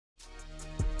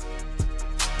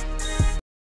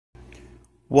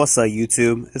What's up,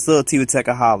 YouTube? It's Lil T with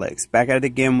Techaholics, back at it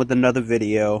again with another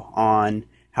video on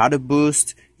how to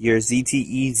boost your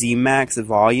ZTE Zmax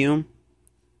volume.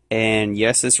 And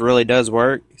yes, this really does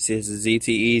work. See, it's a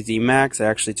ZTE Zmax. It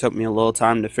actually took me a little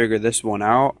time to figure this one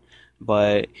out,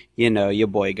 but you know, your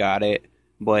boy got it.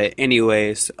 But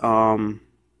anyways, what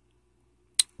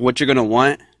you're gonna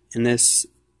want in this,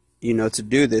 to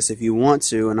do this, if you want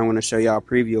to, and I'm gonna show y'all a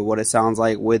preview of what it sounds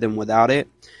like with and without it,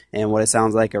 and what it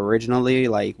sounds like originally,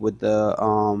 like with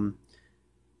the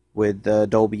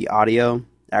Dolby audio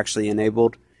actually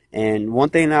enabled. And one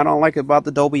thing I don't like about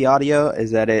the Dolby audio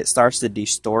is that it starts to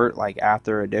distort like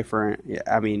after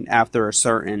a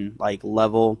certain like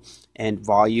level and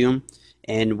volume.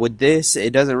 And with this,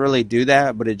 it doesn't really do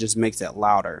that, but it just makes it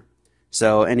louder.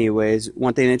 So anyways,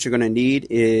 one thing that you're going to need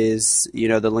is,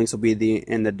 the links will be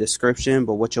in the description,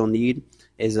 but what you'll need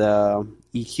is a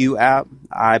EQ app.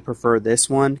 I prefer this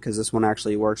one because this one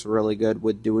actually works really good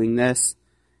with doing this.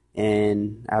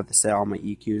 And I have to set all my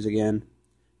EQs again.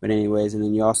 But anyways, and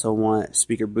then you also want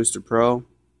Speaker Booster Pro.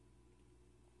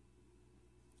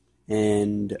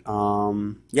 And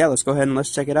yeah, let's go ahead and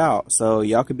let's check it out. So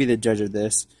y'all could be the judge of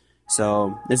this.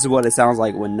 So this is what it sounds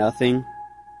like with nothing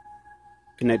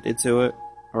connected to it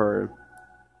or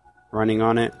running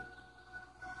on it.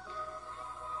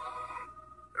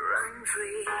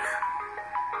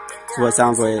 This is what it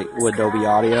sounds like with Dolby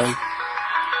audio.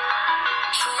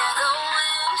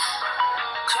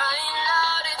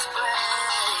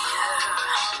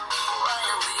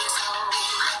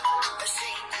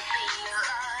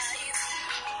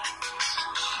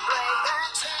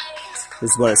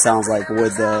 This is what it sounds like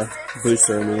with the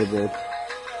booster enabled.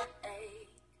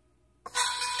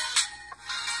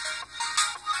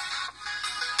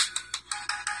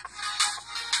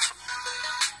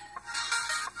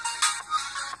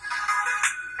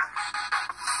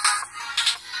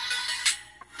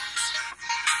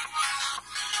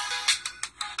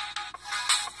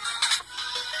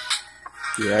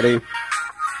 You ready?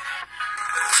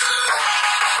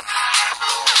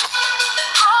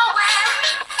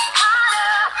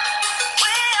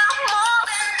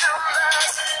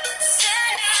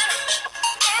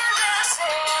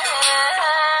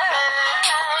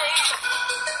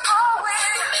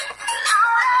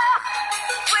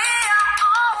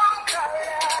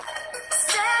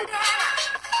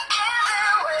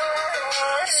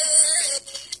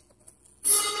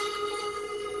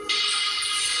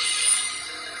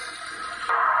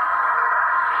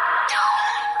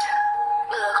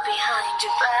 Behind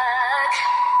your back,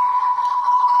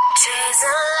 chase a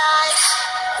light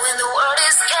when the world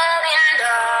is getting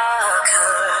darker.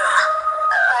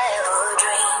 I have a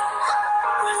dream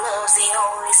where love's the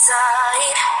only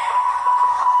side.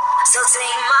 So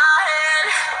take my hand,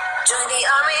 join the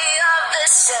army of the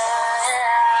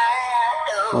shadows.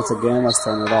 Once again, let's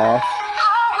turn it off.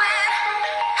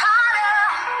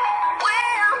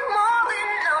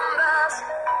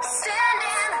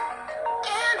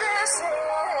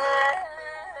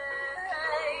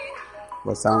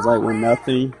 What sounds like with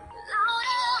nothing.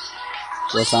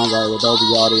 What sounds like with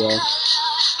Dolby audio.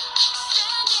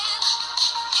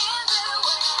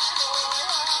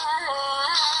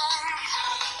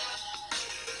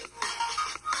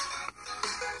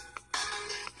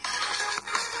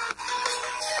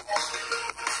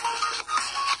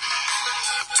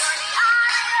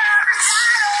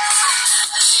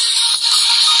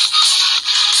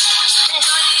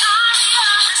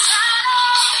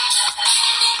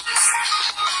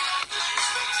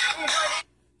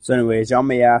 So anyways, y'all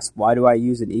may ask, why do I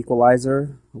use an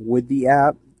equalizer with the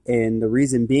app? And the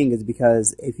reason being is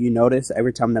because if you notice,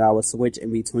 every time that I would switch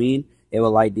in between, it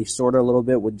will like distort a little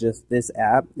bit with just this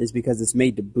app. Is because it's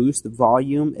made to boost the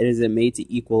volume. It isn't made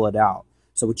to equal it out.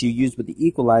 So what you use with the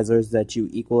equalizer is that you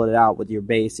equal it out with your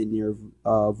bass and your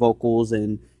vocals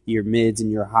and your mids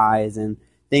and your highs and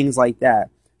things like that.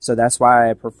 So that's why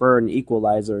I prefer an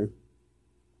equalizer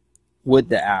with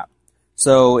the app.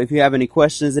 So if you have any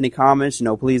questions, any comments,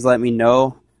 please let me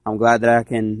know. I'm glad that I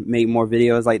can make more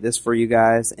videos like this for you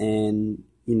guys. And,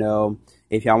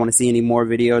 if y'all want to see any more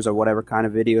videos or whatever kind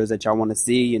of videos that y'all want to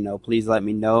see, please let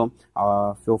me know.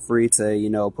 Feel free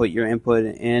to, put your input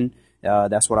in.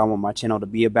 That's what I want my channel to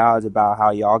be about. It's about how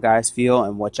y'all guys feel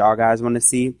and what y'all guys want to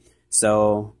see.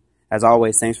 So as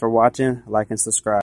always, thanks for watching. Like and subscribe.